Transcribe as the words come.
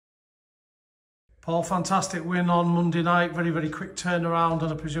Paul, fantastic win on Monday night, very, very quick turnaround,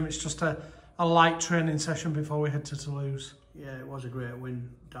 and I presume it's just a light training session before we head to Toulouse. Yeah, it was a great win,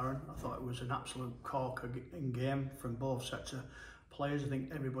 Darren. I thought it was an absolute corker in game from both sets of players. I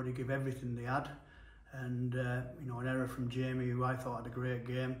think everybody gave everything they had, and you know, an error from Jamie, who I thought had a great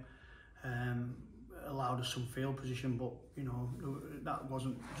game, allowed us some field position, but you know, that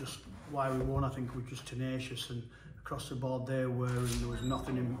wasn't just why we won. I think we were just tenacious, and across the board they were, and there was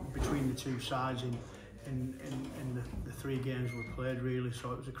nothing in between the two sides in the three games we played, really.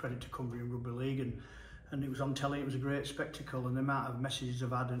 So it was a credit to Cumbrian Rugby League, and it was on telly. It was a great spectacle, and the amount of messages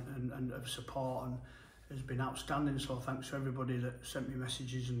I've had and of support has been outstanding. So thanks to everybody that sent me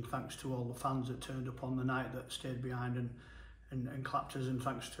messages, and thanks to all the fans that turned up on the night, that stayed behind and clapped us, and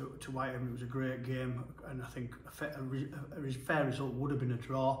thanks to Whitehaven. It was a great game, and I think a fair result would have been a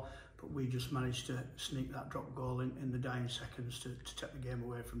draw, but we just managed to sneak that drop goal in the dying seconds to take the game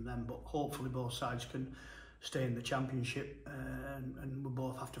away from them. But hopefully both sides can stay in the championship, and we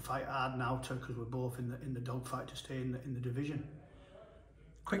both have to fight hard now because we're both in the dogfight to stay in the division.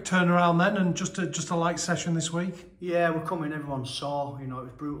 Quick turnaround then, and just a light session this week. Yeah, we're coming. Everyone saw, you know, it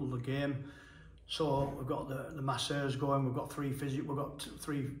was brutal, the game. So we've got the masseurs going. We've got two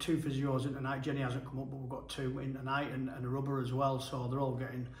physios in tonight. Jenny hasn't come up, but we've got two in tonight, and a rubber as well. So they're all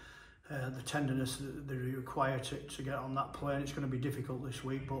getting the tenderness that they require to get on that plane. It's going to be difficult this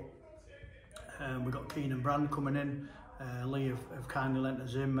week, but we've got Keenan Brand coming in. Lee have kindly lent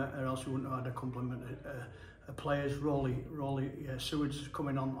us in, or else we wouldn't have had a complement of players. Rolly Seward's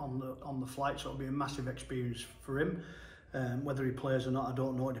coming on the flight, so it'll be a massive experience for him. Whether he plays or not, I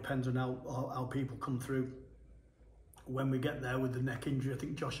don't know. It depends on how people come through when we get there with the neck injury. I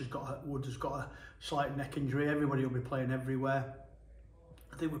think Woods has got a slight neck injury. Everybody will be playing everywhere.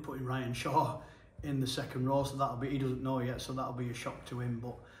 I think we're putting Ryan Shaw in the second row, so he doesn't know yet, so that'll be a shock to him.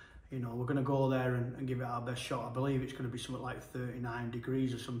 But you know, we're going to go there and give it our best shot. I believe it's going to be something like 39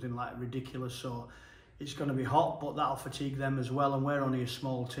 degrees or something like ridiculous. So it's going to be hot, but that'll fatigue them as well. And we're only a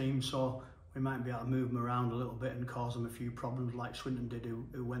small team, so we might be able to move them around a little bit and cause them a few problems, like Swinton did,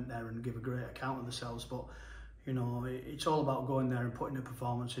 who went there and gave a great account of themselves. But you know, it's all about going there and putting a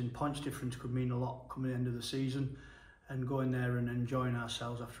performance in. Points difference could mean a lot coming the end of the season, and going there and enjoying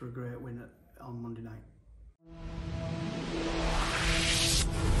ourselves after a great win on Monday night.